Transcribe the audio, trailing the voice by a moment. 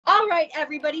right,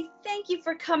 everybody, thank you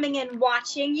for coming and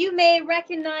watching. You may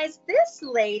recognize this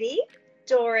lady,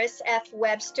 Doris F.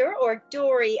 Webster, or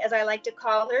Dory as I like to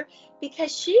call her,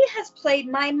 because she has played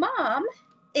my mom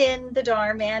in the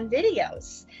Dhar Mann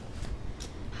videos.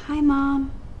 Hi,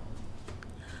 Mom.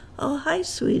 Oh, hi,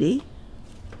 sweetie.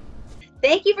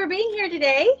 Thank you for being here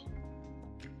today.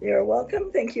 You're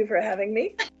welcome. Thank you for having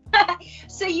me.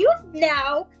 So you've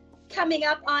now coming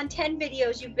up on 10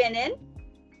 videos you've been in.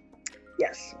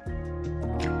 Yes.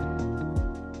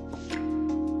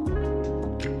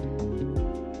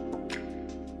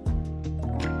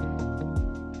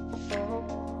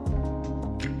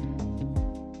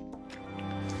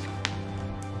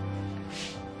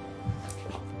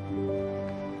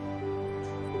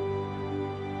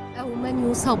 أو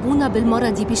من يصابون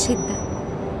بالمرض بشدة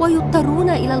ويضطرون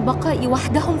إلى البقاء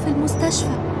وحدهم في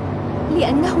المستشفى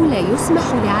لأنه لا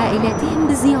يسمح لعائلاتهم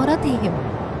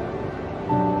بزيارتهم.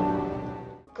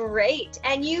 Great.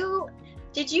 And you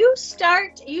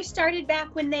started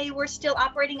back when they were still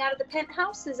operating out of the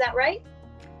penthouse, is that right?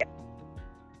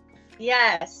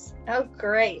 Yes. Oh,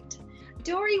 great.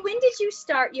 Dory, when did you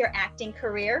start your acting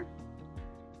career?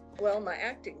 Well, my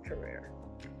acting career.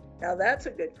 Now that's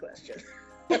a good question.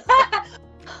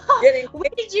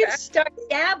 When did you start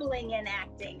dabbling in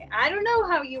acting? I don't know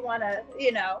how you want to,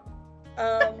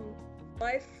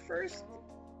 My first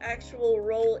actual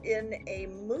role in a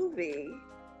movie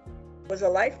was a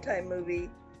Lifetime movie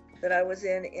that I was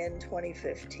in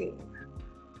 2015.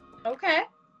 Okay.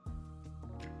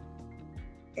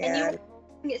 And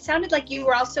it sounded like you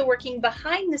were also working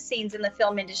behind the scenes in the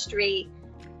film industry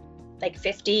like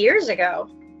 50 years ago.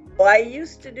 Well, I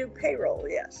used to do payroll,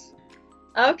 yes.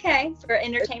 Okay, for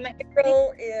entertainment.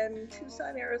 Payroll in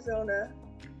Tucson, Arizona.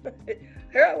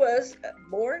 Here I was,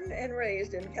 born and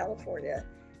raised in California,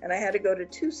 and I had to go to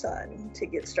Tucson to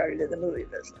get started in the movie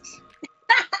business.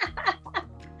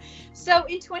 So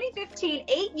in 2015,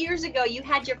 8 years ago, you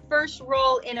had your first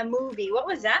role in a movie. What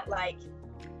was that like?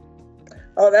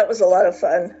 Oh, that was a lot of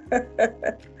fun.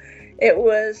 It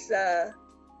was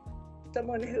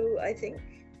someone who I think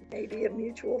maybe a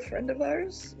mutual friend of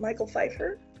ours, Michael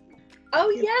Pfeiffer. Oh,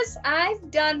 yes.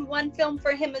 I've done one film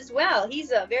for him as well.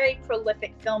 He's a very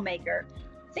prolific filmmaker.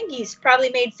 I think he's probably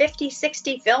made 50,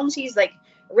 60 films. He's like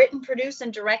written, produced,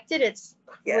 and directed. It's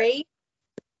great.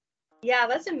 Yeah,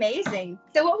 that's amazing.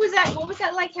 So what was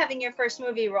that like having your first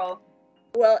movie role?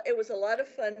 Well, it was a lot of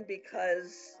fun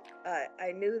because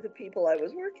I knew the people I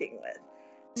was working with.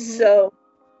 Mm-hmm. So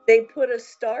they put a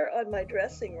star on my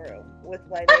dressing room with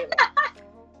my name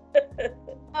on it.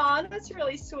 Oh, that's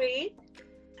really sweet.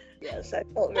 Yes, I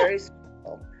felt very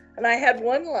special. And I had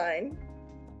one line.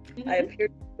 Mm-hmm. I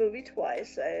appeared in the movie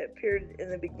twice. I appeared in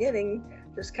the beginning,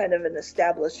 just kind of an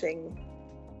establishing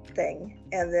thing.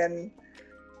 And then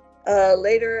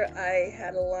later I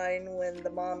had a line when the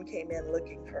mom came in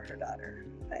looking for her daughter.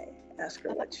 I asked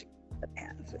her what she would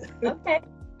have. Okay.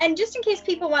 And just in case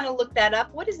people want to look that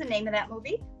up, what is the name of that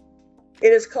movie?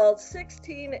 It is called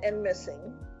 16 and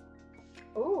Missing.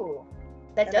 Ooh,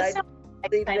 that and does sound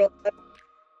exciting.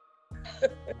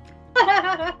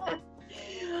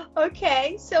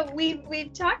 Okay, so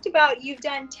we've talked about, you've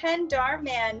done 10 Dhar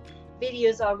Mann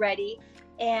videos already,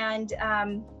 and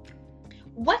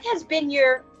what has been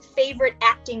your favorite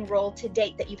acting role to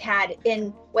date that you've had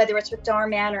in, whether it's with Dhar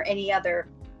Mann or any other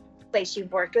place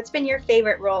you've worked? What's been your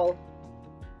favorite role?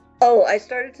 Oh, I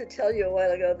started to tell you a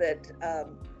while ago that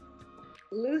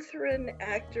Lutheran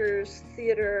Actors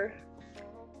Theater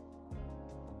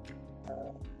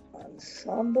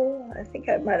Ensemble. I think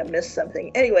I might have missed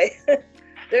something. Anyway,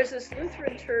 there's this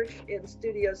Lutheran church in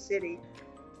Studio City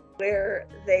where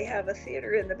they have a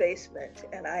theater in the basement,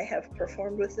 and I have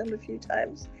performed with them a few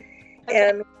times. Okay.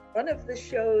 And one of the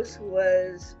shows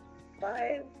was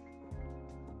 5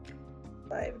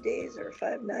 days or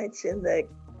 5 nights in the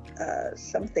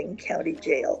something county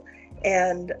jail,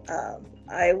 and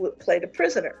I played a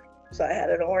prisoner, so I had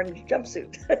an orange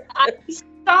jumpsuit. I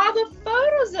saw the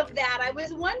photos of that. I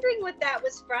was wondering what that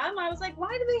was from. I was like,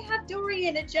 why do they have Dory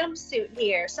in a jumpsuit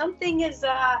here? Something is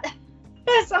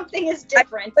something is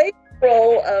different. I played the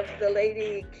role of the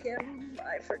lady Kim,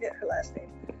 I forget her last name,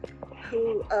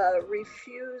 who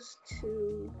refused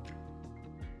to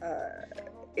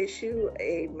issue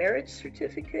a marriage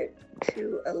certificate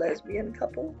to a lesbian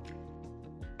couple,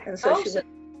 and so she went.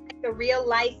 Like a real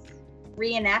life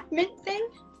reenactment thing.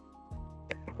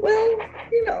 Well,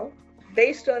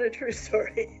 based on a true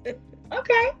story.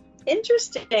 Okay,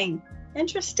 interesting.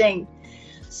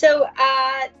 So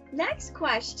next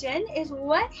question is,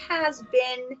 what has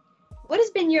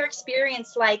been your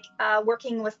experience like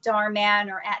working with Dhar Mann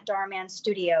or at Dhar Mann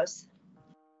Studios?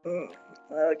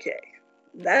 okay.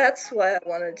 That's why I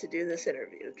wanted to do this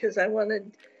interview, because I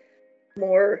wanted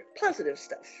more positive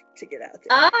stuff to get out there.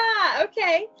 Ah,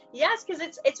 okay. Yes, because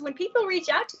it's when people reach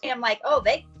out to me, I'm like, oh,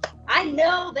 I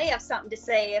know they have something to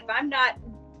say. If I'm not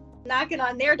knocking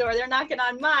on their door, they're knocking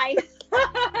on mine.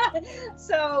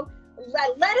 So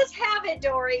let us have it,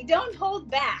 Dory. Don't hold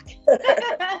back.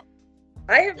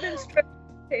 I have been struggling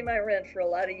to pay my rent for a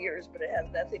lot of years, but it has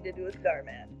nothing to do with Dhar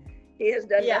Mann. He has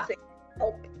done nothing to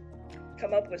help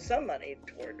come up with some money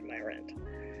toward my rent.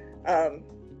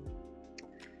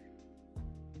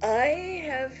 I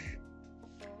have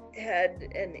had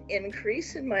an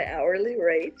increase in my hourly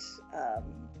rates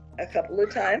a couple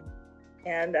of times,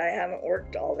 and I haven't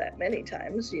worked all that many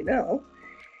times,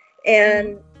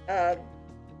 And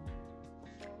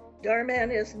Dhar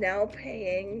Mann is now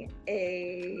paying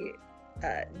a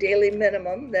daily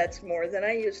minimum that's more than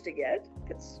I used to get.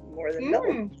 It's more than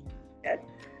double.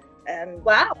 And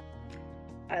wow,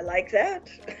 I like that.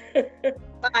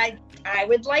 I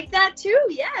would like that too.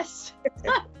 Yes.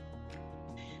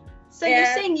 So you're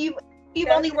saying you've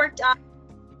only worked on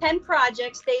 10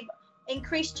 projects. They've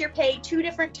increased your pay 2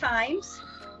 different times,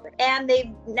 and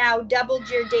they've now doubled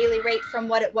your daily rate from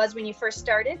what it was when you first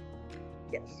started?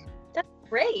 Yes. That's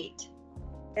great.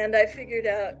 And I figured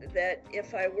out that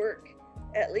if I work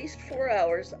at least 4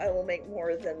 hours, I will make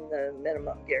more than the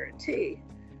minimum guarantee.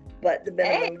 But the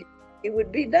minimum guarantee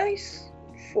would be nice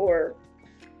for,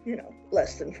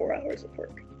 less than 4 hours of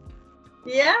work.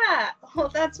 Yeah. Well,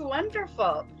 that's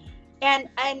wonderful. And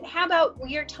how about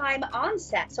your time on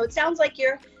set? So it sounds like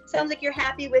you're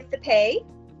happy with the pay.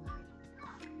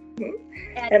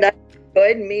 Mm-hmm. And I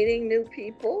enjoyed meeting new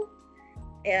people.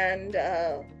 And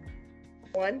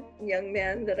one young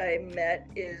man that I met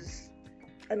is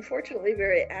unfortunately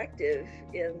very active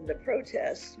in the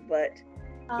protests, but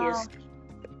he's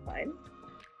fine.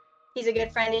 He's a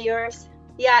good friend of yours.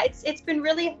 Yeah, it's been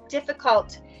really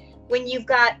difficult when you've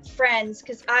got friends,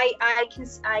 because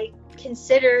I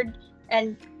considered,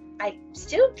 and I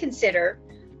still consider,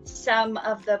 some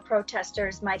of the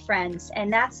protesters my friends,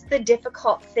 and that's the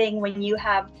difficult thing when you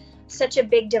have such a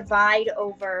big divide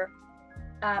over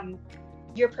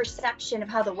your perception of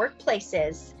how the workplace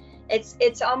is.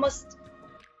 It's almost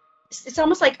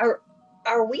like,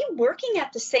 are we working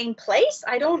at the same place?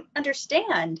 I don't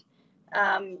understand.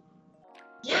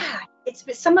 Yeah,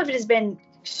 some of it has been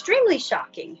extremely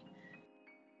shocking.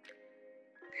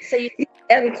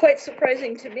 And quite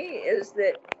surprising to me is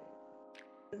that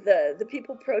the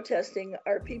people protesting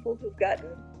are people who've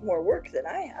gotten more work than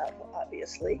I have,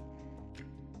 obviously.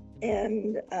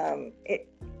 And it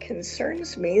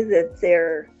concerns me that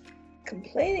they're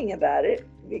complaining about it,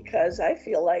 because I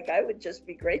feel like I would just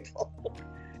be grateful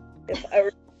if I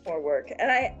were doing more work.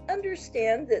 And I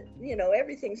understand that,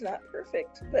 everything's not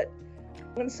perfect, but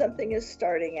when something is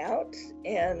starting out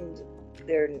and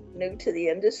they're new to the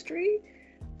industry,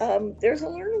 there's a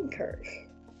learning curve.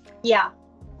 Yeah,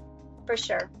 for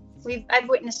sure. I've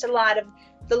witnessed a lot of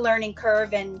the learning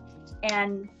curve and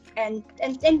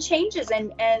changes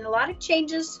and a lot of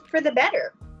changes for the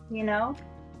better,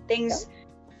 things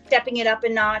stepping it up a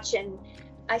notch. And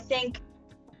I think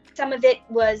some of it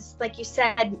was, like you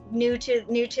said, new to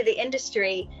the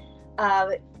industry,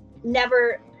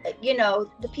 never,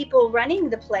 the people running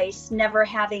the place never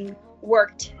having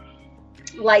worked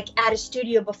like at a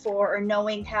studio before, or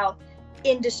knowing how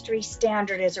industry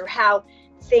standard is or how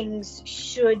things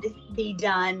should be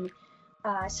done.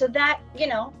 So that,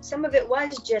 some of it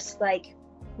was just like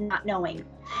not knowing.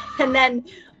 And then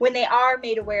when they are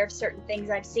made aware of certain things,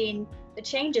 I've seen the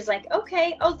changes, like,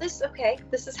 this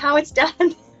is how it's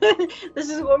done. This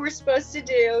is what we're supposed to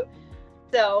do.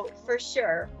 So for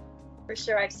sure,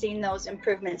 I've seen those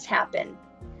improvements happen.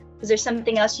 Is there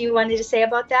something else you wanted to say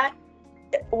about that?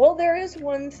 Well, there is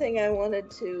one thing I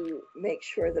wanted to make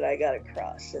sure that I got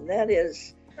across, and that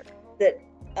is that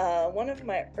one of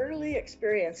my early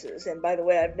experiences, and by the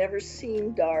way, I've never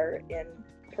seen Dhar in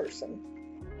person,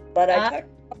 but I talked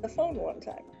on the phone one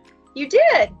time. You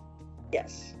did?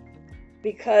 Yes,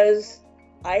 because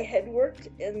I had worked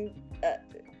in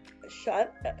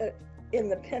shot in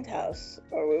the penthouse,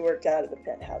 or we worked out of the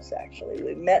penthouse, actually.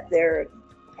 We met there.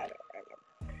 I don't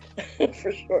remember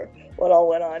for sure what all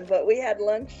went on, but we had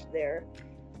lunch there,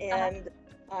 and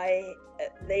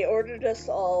they ordered us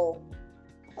all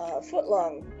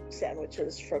foot-long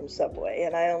sandwiches from Subway,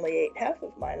 and I only ate half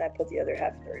of mine. I put the other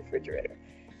half in the refrigerator,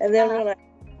 and then when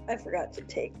I forgot to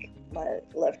take my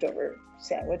leftover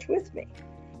sandwich with me,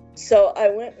 so I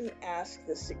went and asked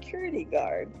the security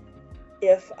guard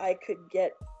if I could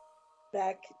get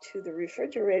back to the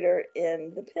refrigerator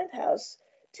in the penthouse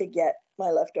to get my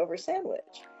leftover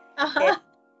sandwich.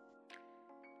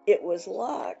 it was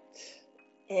locked,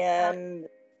 and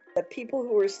the people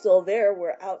who were still there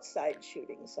were outside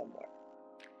shooting somewhere.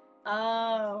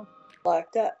 Oh.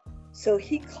 Locked up. So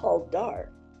he called Dhar.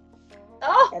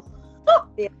 Oh.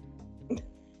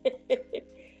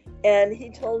 And he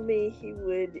told me he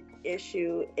would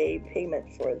issue a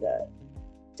payment for the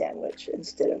sandwich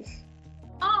instead of.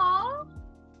 Oh.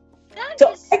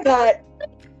 So I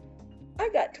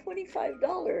got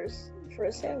 $25 for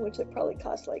a sandwich that probably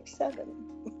cost like $7.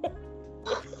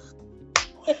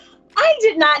 I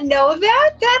did not know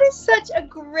that. That is such a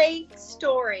great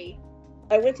story.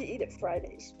 I went to eat at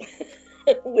Fridays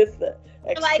with the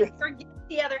extra. Like, forget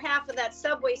the other half of that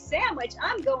Subway sandwich.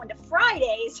 I'm going to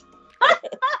Fridays.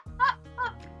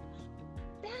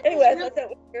 Anyway, I thought that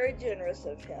was very generous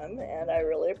of him, and I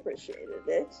really appreciated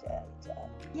it. And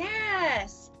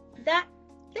yes,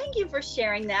 thank you for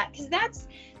sharing that, because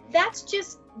that's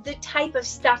just the type of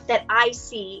stuff that I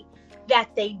see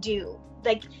that they do.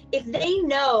 Like, if they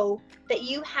know that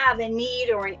you have a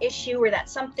need or an issue or that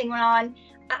something went on,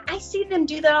 I see them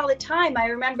do that all the time. I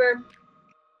remember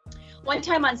one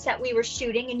time on set we were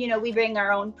shooting, and we bring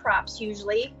our own props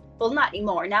usually. Well, not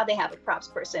anymore. Now they have a props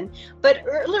person. But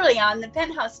early on, the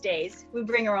Penthouse days, we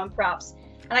bring our own props.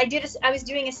 And I was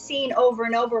doing a scene over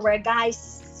and over where a guy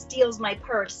steals my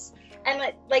purse. And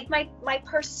like my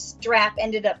purse strap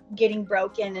ended up getting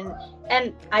broken.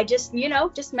 And I just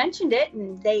mentioned it.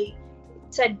 And they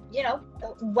said,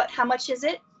 how much is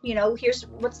it? Here's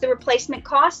what's the replacement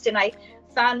cost. And I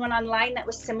found one online that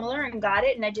was similar and got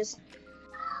it. And I just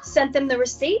sent them the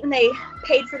receipt, and they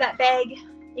paid for that bag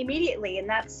immediately. And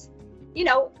that's, I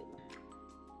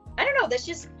don't know,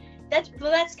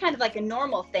 that's kind of like a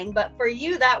normal thing, but for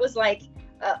you that was like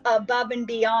above and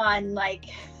beyond. Like,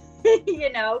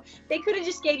 they could have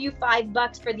just gave you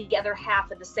 $5 for the other half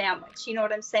of the sandwich. You know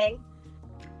what I'm saying?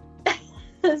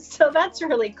 So that's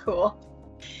really cool.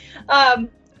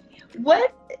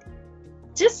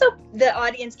 Just so the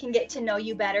audience can get to know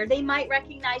you better, they might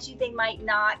recognize you, they might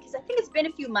not, because I think it's been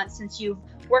a few months since you've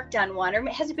worked on one. Or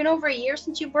has it been over a year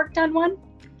since you've worked on one?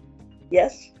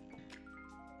 Yes.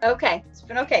 Okay, it's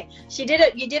been okay. You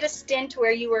did a stint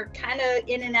where you were kind of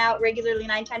in and out regularly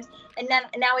 9 times, and then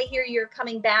now I hear you're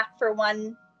coming back for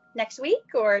one next week,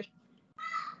 or?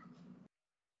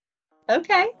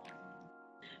 Okay,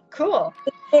 cool.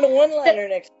 Going to one-liner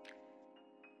next week.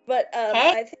 But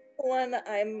hey? I think the one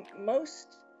I'm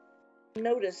most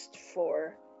noticed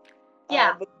for,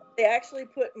 because they actually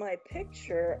put my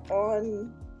picture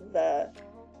on the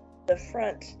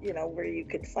front, where you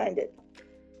could find it.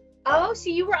 Oh, so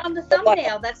you were on the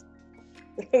thumbnail. That's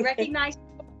recognized.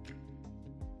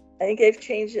 I think they've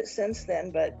changed it since then,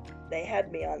 but they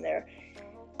had me on there.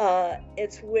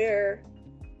 It's where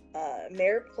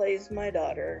Mare plays my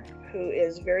daughter, who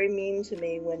is very mean to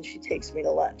me when she takes me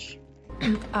to lunch.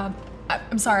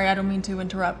 I'm sorry, I don't mean to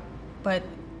interrupt, but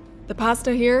the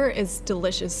pasta here is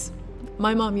delicious.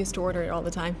 My mom used to order it all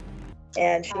the time.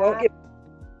 And she won't give me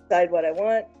decide what I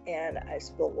want, and I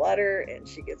spill water, and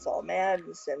she gets all mad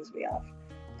and sends me off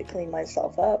to clean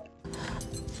myself up.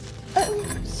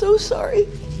 I'm so sorry.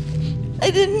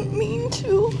 I didn't mean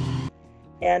to.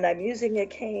 And I'm using a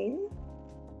cane,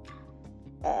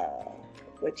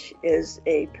 which is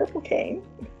a purple cane.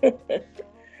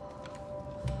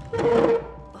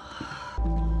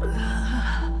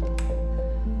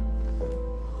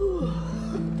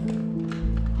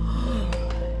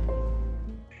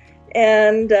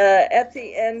 And at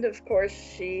the end, of course,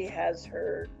 she has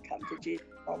her come to Jesus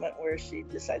moment where she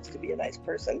decides to be a nice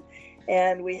person.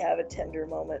 And we have a tender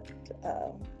moment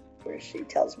where she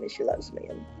tells me she loves me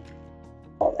and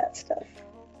all that stuff.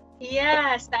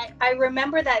 Yes, I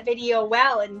remember that video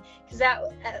well, and because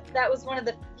that was one of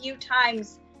the few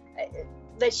times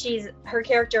that her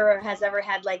character has ever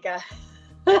had like a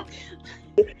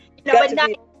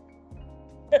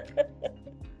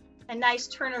a nice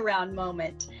turnaround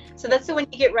moment. So that's the one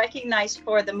you get recognized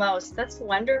for the most. That's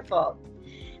wonderful.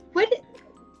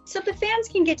 So the fans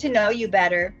can get to know you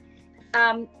better.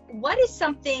 What is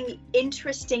something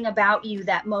interesting about you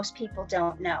that most people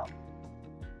don't know?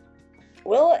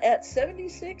 Well, at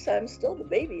 76, I'm still the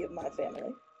baby of my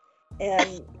family.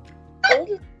 And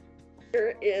oldest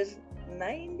sister is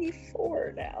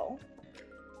 94 now.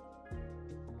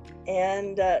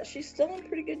 And she's still in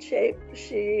pretty good shape.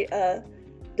 She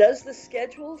does the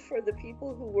schedule for the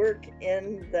people who work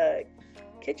in the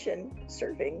kitchen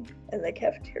serving in the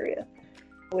cafeteria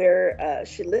where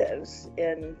she lives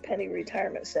in Penny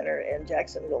Retirement Center in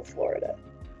Jacksonville, Florida.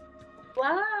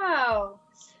 Wow.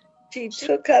 She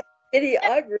took up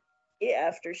videography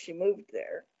after she moved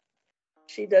there.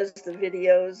 She does the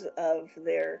videos of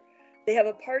their They have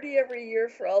a party every year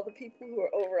for all the people who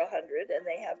are over 100, and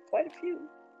they have quite a few.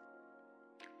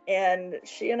 And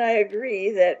she and I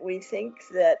agree that we think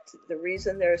that the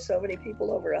reason there are so many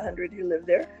people over 100 who live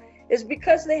there is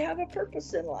because they have a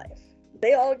purpose in life.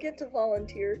 They all get to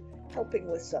volunteer helping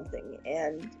with something,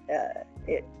 and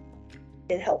it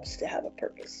helps to have a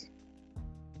purpose.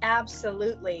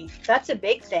 Absolutely. That's a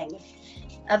big thing.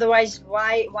 Otherwise,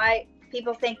 why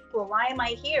people think, well, why am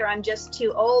I here? I'm just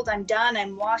too old. I'm done.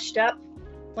 I'm washed up.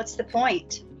 What's the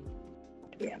point?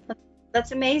 Yeah.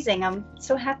 That's amazing. I'm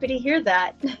so happy to hear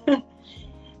that.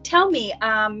 Tell me,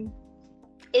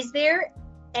 is there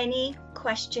any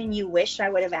question you wish I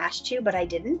would have asked you, but I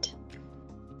didn't?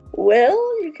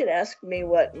 Well, you could ask me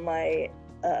what my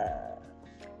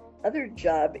other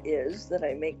job is that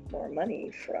I make more money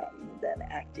from than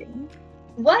acting.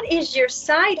 What is your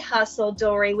side hustle,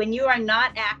 Dory, when you are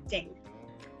not acting?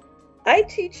 I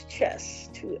teach chess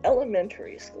to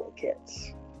elementary school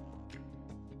kids.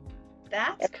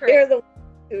 That's and great. they're the ones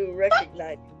who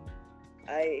recognize.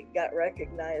 I got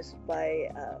recognized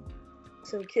by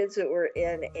some kids that were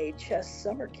in a chess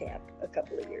summer camp a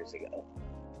couple of years ago.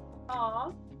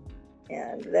 Aw.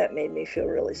 And that made me feel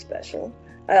really special.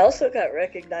 I also got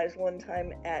recognized one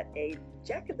time at a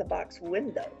Jack in the Box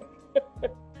window.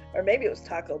 Or maybe it was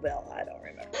Taco Bell. I don't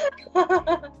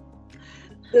remember.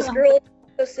 This girl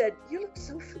said, "You look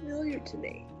so familiar to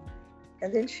me."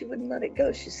 And then she wouldn't let it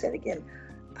go. She said again,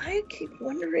 "I keep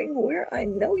wondering where I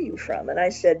know you from." And I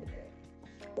said,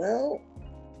 well,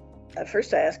 at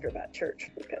first I asked her about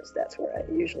church because that's where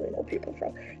I usually know people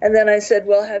from. And then I said,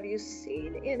 well, have you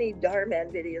seen any Dhar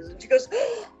Mann videos? And she goes,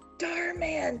 oh, Dhar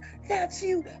Mann, that's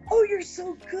you. Oh, you're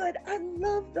so good. I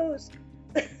love those.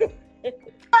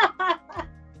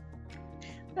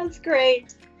 That's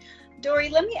great. Dory,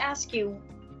 let me ask you,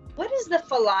 what is the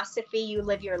philosophy you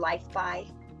live your life by?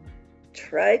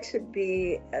 Try to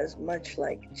be as much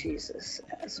like Jesus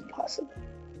as possible.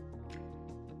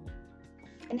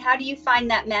 And how do you find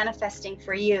that manifesting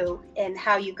for you in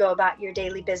how you go about your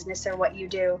daily business or what you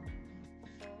do?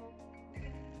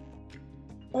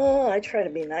 Oh, I try to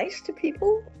be nice to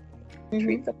people,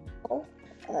 treat them well.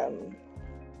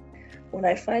 When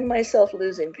I find myself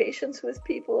losing patience with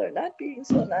people or not being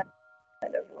so nice,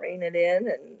 kind of rein it in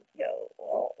and go,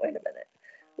 well, wait a minute.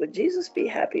 Would Jesus be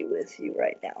happy with you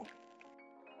right now?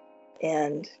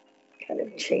 And kind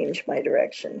of change my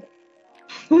direction.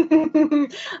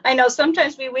 I know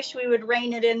sometimes we wish we would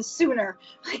rein it in sooner.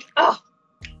 Like, oh,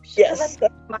 yes,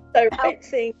 I write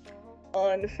things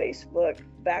on Facebook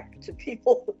back to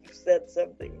people who said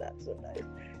something not so nice,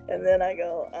 and then I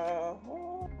go,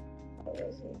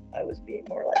 I was being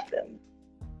more like them.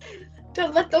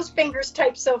 Don't let those fingers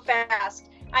type so fast.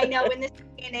 I know in this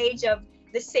day and age of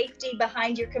the safety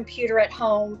behind your computer at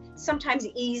home, sometimes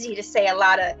easy to say a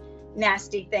lot of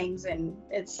nasty things, and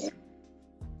it's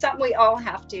something we all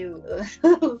have to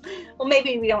well,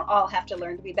 maybe we don't all have to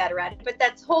learn to be better at it, but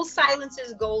that whole silence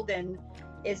is golden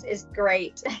is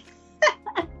great.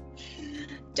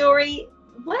 Dory,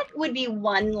 what would be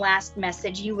one last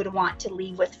message you would want to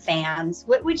leave with fans?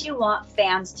 What would you want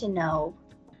fans to know?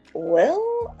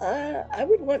 Well, I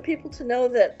would want people to know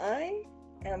that I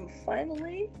am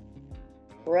finally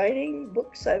writing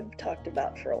books I've talked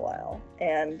about for a while,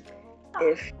 and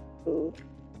if you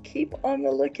keep on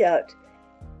the lookout,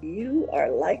 you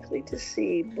are likely to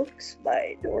see books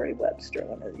by Doris Webster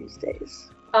one of these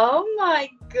days. Oh my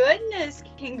goodness,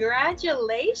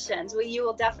 congratulations. Well, you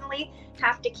will definitely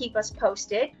have to keep us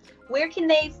posted. Where can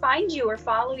they find you or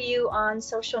follow you on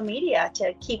social media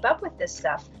to keep up with this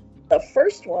stuff? The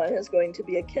first one is going to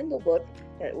be a Kindle book.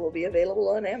 It will be available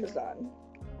on Amazon.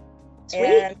 Sweet.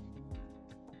 And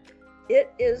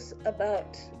it is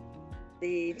about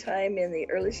the time in the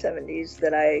early 70s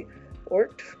that I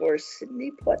worked for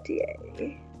Sidney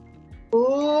Poitier.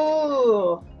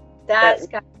 Ooh, that's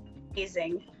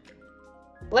amazing.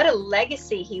 What a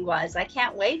legacy he was. I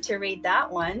can't wait to read that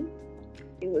one.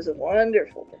 He was a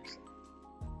wonderful person.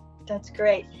 That's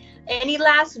great. Any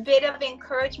last bit of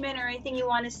encouragement or anything you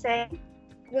want to say?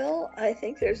 Well, I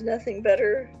think there's nothing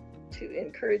better to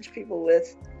encourage people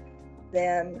with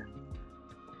than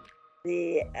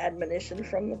the admonition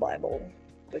from the Bible,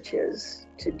 which is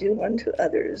to do unto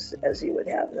others as you would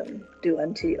have them do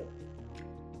unto you.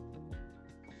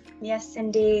 Yes,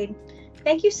 indeed.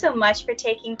 Thank you so much for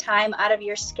taking time out of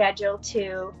your schedule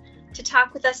to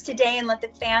talk with us today and let the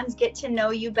fans get to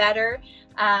know you better.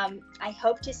 I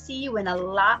hope to see you in a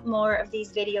lot more of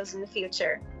these videos in the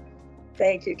future.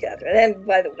 Thank you, Katherine. And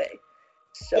by the way,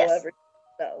 so yes. Everyone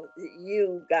knows,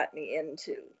 you got me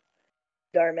into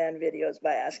Dhar Mann videos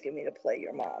by asking me to play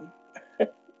your mom.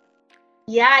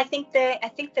 Yeah, I think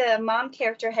the mom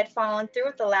character had fallen through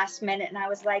at the last minute, and I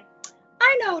was like,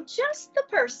 I know just the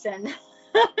person.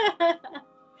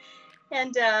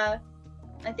 And I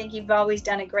think you've always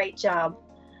done a great job.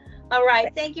 All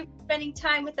right, thank you for spending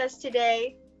time with us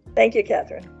today. Thank you,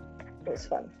 Catherine. It was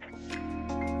fun.